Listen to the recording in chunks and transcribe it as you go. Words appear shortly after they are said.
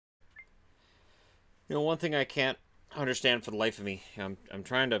You know, one thing I can't understand for the life of me. I'm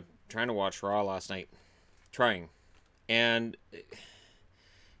trying to watch Raw last night, trying, and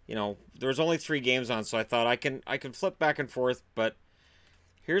there was only 3 games on, so I thought I can flip back and forth. But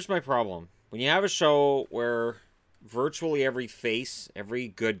here's my problem: when you have a show where virtually every face, every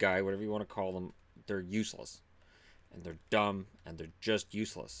good guy, whatever you want to call them, they're useless, and they're dumb, and they're just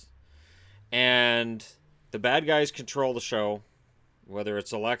useless, and the bad guys control the show, whether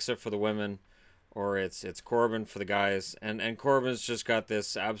it's Alexa for the women or it's Corbin for the guys, and Corbin's just got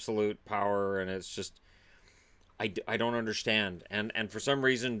this absolute power, and it's just I don't understand, and for some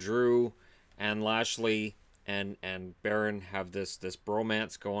reason Drew and Lashley and Baron have this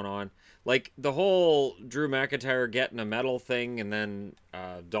bromance going on, like the whole Drew McIntyre getting a medal thing, and then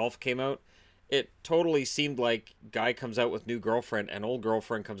Dolph came out. It totally seemed like guy comes out with new girlfriend and old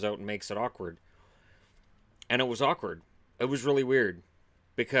girlfriend comes out and makes it awkward, and it was awkward. It was really weird,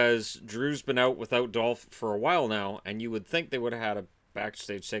 because Drew's been out without Dolph for a while now, and you would think they would have had a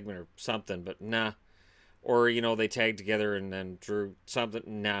backstage segment or something, but nah. Or, they tagged together and then Drew something,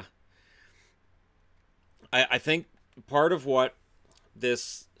 nah. I think part of what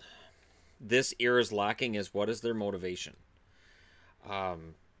this era is lacking is, what is their motivation?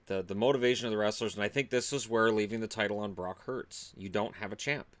 The motivation of the wrestlers, and I think this is where leaving the title on Brock hurts. You don't have a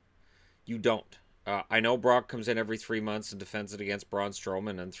champ. You don't. I know Brock comes in every 3 months and defends it against Braun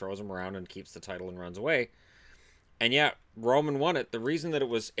Strowman and throws him around and keeps the title and runs away. And yeah, Roman won it. The reason that it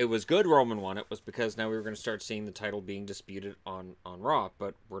was good Roman won it was because now we were going to start seeing the title being disputed on Raw,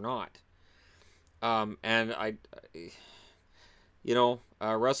 but we're not. And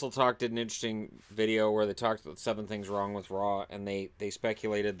Wrestle Talk did an interesting video where they talked about 7 things wrong with Raw, and they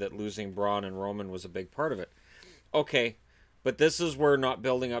speculated that losing Braun and Roman was a big part of it. Okay, but this is where not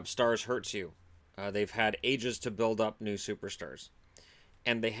building up stars hurts you. They've had ages to build up new superstars,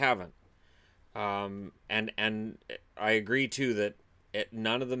 and they haven't. And I agree too that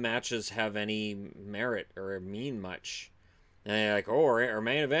none of the matches have any merit or mean much. And they're like, oh, our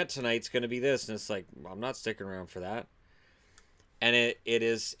main event tonight's going to be this, and it's like, I'm not sticking around for that. And it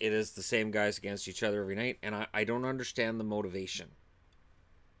is the same guys against each other every night, and I don't understand the motivation.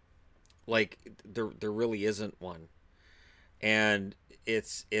 Like, there really isn't one, and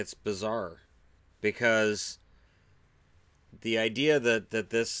it's bizarre, because the idea that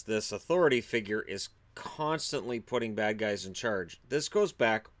this authority figure is constantly putting bad guys in charge. This goes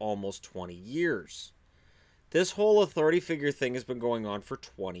back almost 20 years. This whole authority figure thing has been going on for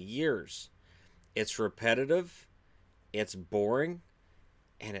 20 years. It's repetitive, it's boring,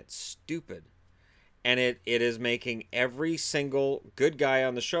 and it's stupid. And it is making every single good guy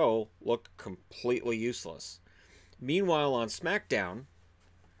on the show look completely useless. Meanwhile, on Smackdown,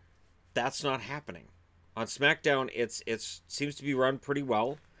 that's not happening. On Smackdown, it seems to be run pretty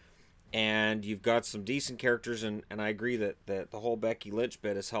well, and you've got some decent characters, and I agree that the whole Becky Lynch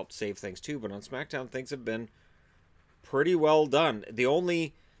bit has helped save things too, but on Smackdown, things have been pretty well done. The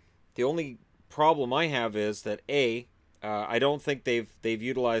only problem I have is that, I don't think they've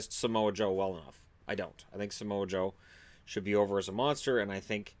utilized Samoa Joe well enough. I don't. I think Samoa Joe should be over as a monster, and I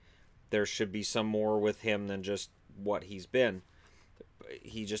think there should be some more with him than just what he's been.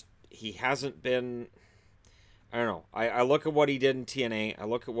 He hasn't been... I don't know. I look at what he did in TNA. I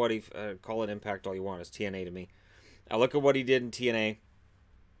look at what he... call it Impact all you want. It's TNA to me. I look at what he did in TNA.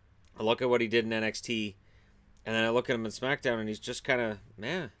 I look at what he did in NXT. And then I look at him in SmackDown, and he's just kind of,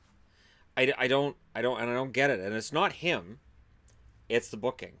 meh. I don't get it. And it's not him. It's the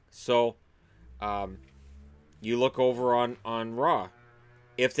booking. So, you look over on Raw.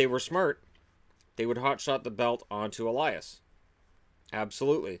 If they were smart, they would hotshot the belt onto Elias.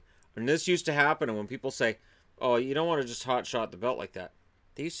 Absolutely. And this used to happen, and when people say, oh, you don't want to just hotshot the belt like that,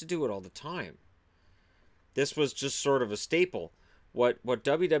 they used to do it all the time. This was just sort of a staple. What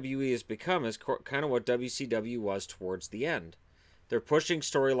WWE has become is kind of what WCW was towards the end. They're pushing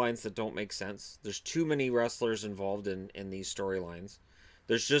storylines that don't make sense. There's too many wrestlers involved in these storylines.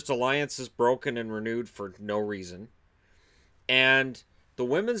 There's just alliances broken and renewed for no reason. And the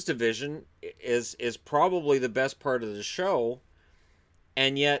women's division is probably the best part of the show,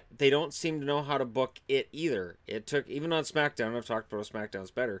 and yet they don't seem to know how to book it either. It took, even on SmackDown, I've talked about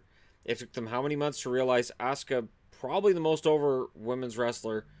SmackDown's better, it took them how many months to realize Asuka, probably the most over women's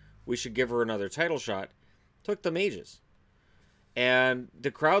wrestler, we should give her another title shot. Took them ages. And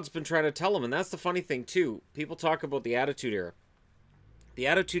the crowd's been trying to tell them, and that's the funny thing too. People talk about the Attitude Era. The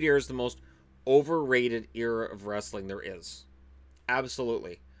Attitude Era is the most overrated era of wrestling there is.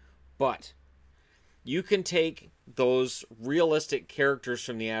 Absolutely. But you can take those realistic characters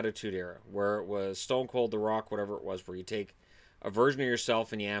from the Attitude Era, where it was Stone Cold, The Rock, whatever it was, where you take a version of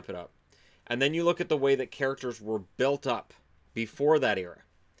yourself and you amp it up. And then you look at the way that characters were built up before that era.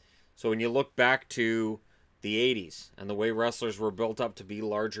 So when you look back to the 80s and the way wrestlers were built up to be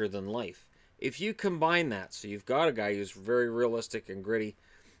larger than life, if you combine that, so you've got a guy who's very realistic and gritty,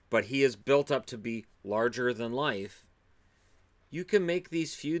 but he is built up to be larger than life, you can make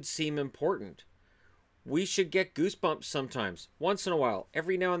these feuds seem important. We should get goosebumps sometimes, once in a while,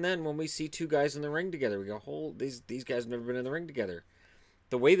 every now and then when we see two guys in the ring together. We go, oh, these guys have never been in the ring together.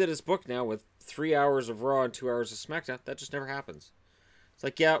 The way that it's booked now with 3 hours of Raw and 2 hours of SmackDown, that just never happens. It's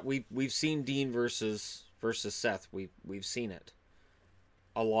like, yeah, we've seen Dean versus Seth. We've seen it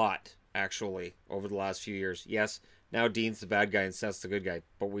a lot, actually, over the last few years. Yes, now Dean's the bad guy and Seth's the good guy,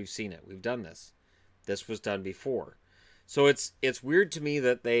 but we've seen it. We've done this. This was done before. So it's weird to me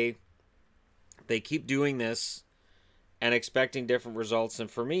that they keep doing this and expecting different results. And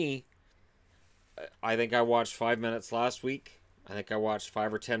for me, I think I watched 5 minutes last week. I think I watched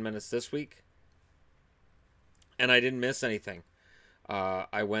 5 or 10 minutes this week. And I didn't miss anything.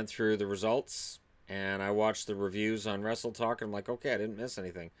 I went through the results and I watched the reviews on Wrestle Talk. And I'm like, okay, I didn't miss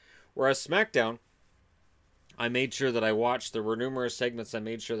anything. Whereas SmackDown, I made sure that I watched. There were numerous segments I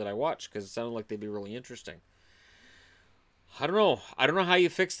made sure that I watched because it sounded like they'd be really interesting. I don't know. I don't know how you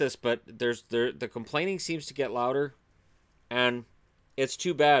fix this, but the complaining seems to get louder. And it's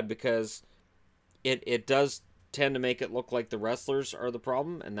too bad because it does tend to make it look like the wrestlers are the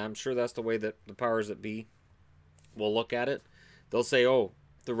problem. And I'm sure that's the way that the powers that be will look at it. They'll say, oh,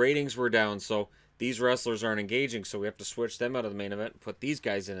 the ratings were down, so these wrestlers aren't engaging, so we have to switch them out of the main event and put these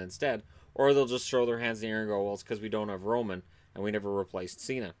guys in instead. Or they'll just throw their hands in the air and go, well, it's because we don't have Roman and we never replaced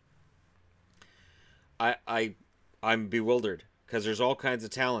Cena. I'm bewildered because there's all kinds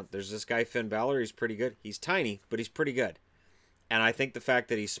of talent. There's this guy, Finn Balor. He's pretty good. He's tiny, but he's pretty good. And I think the fact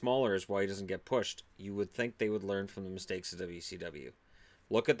that he's smaller is why he doesn't get pushed. You would think they would learn from the mistakes of WCW.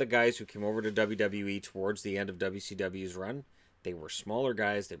 Look at the guys who came over to WWE towards the end of WCW's run. They were smaller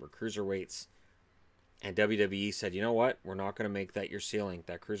guys. They were cruiserweights. And WWE said, you know what? We're not going to make that your ceiling.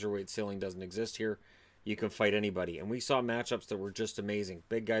 That cruiserweight ceiling doesn't exist here. You can fight anybody. And we saw matchups that were just amazing.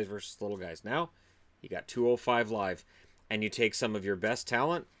 Big guys versus little guys. Now, you got 205 Live. And you take some of your best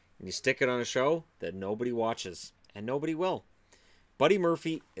talent and you stick it on a show that nobody watches. And nobody will. Buddy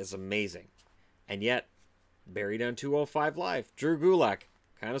Murphy is amazing. And yet, buried on 205 Live. Drew Gulak,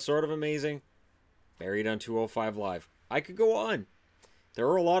 kind of sort of amazing. Buried on 205 Live. I could go on. There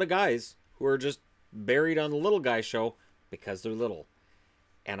are a lot of guys who are just buried on the little guy show because they're little.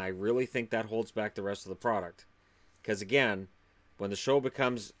 And I really think that holds back the rest of the product. Because again, when the show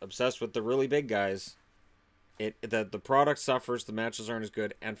becomes obsessed with the really big guys, the product suffers, the matches aren't as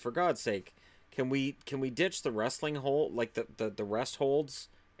good, and for God's sake, can we ditch the wrestling hold, like the rest holds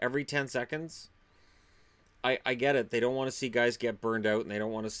every 10 seconds? I get it. They don't want to see guys get burned out, and they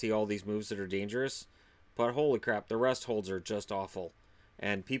don't want to see all these moves that are dangerous. But holy crap, the rest holds are just awful.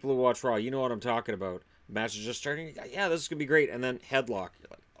 And people who watch Raw, you know what I'm talking about. Match is just starting. Yeah, this is going to be great. And then headlock.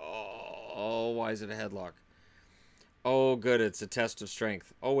 You're like, oh, why is it a headlock? Oh, good, it's a test of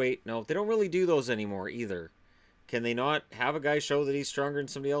strength. Oh, wait, no, they don't really do those anymore either. Can they not have a guy show that he's stronger than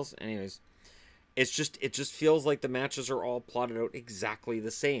somebody else? Anyways, it just feels like the matches are all plotted out exactly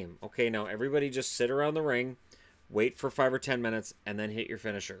the same. Okay, now everybody just sit around the ring, wait for 5 or 10 minutes, and then hit your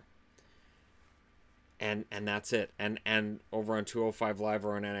finisher. And that's it. And over on 205 Live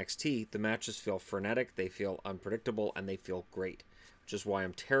or on NXT, the matches feel frenetic, they feel unpredictable, and they feel great. Which is why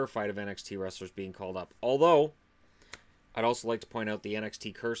I'm terrified of NXT wrestlers being called up. Although, I'd also like to point out the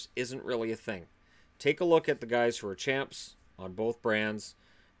NXT curse isn't really a thing. Take a look at the guys who are champs on both brands.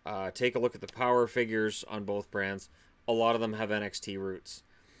 Take a look at the power figures on both brands. A lot of them have NXT roots.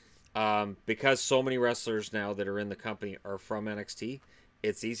 Because so many wrestlers now that are in the company are from NXT,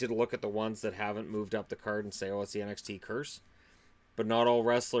 it's easy to look at the ones that haven't moved up the card and say, oh, it's the NXT curse. But not all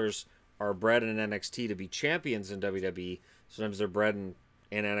wrestlers are bred in NXT to be champions in WWE. Sometimes they're bred in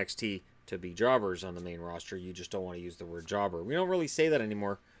NXT to be jobbers on the main roster. You just don't want to use the word jobber. We don't really say that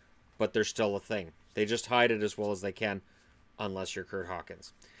anymore, but they're still a thing. They just hide it as well as they can, unless you're Kurt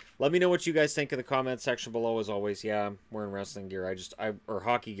Hawkins. Let me know what you guys think in the comments section below. As always, yeah, I'm wearing wrestling gear. Or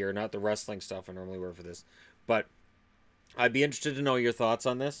hockey gear, not the wrestling stuff I normally wear for this. But I'd be interested to know your thoughts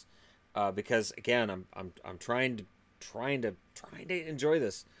on this, because again, I'm trying to enjoy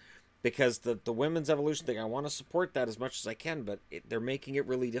this, because the women's evolution thing, I want to support that as much as I can, but they're making it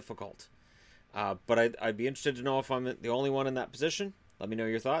really difficult. But I'd be interested to know if I'm the only one in that position. Let me know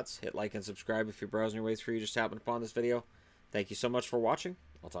your thoughts. Hit like and subscribe if you're browsing your way through. You just happened upon this video. Thank you so much for watching.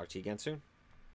 I'll talk to you again soon.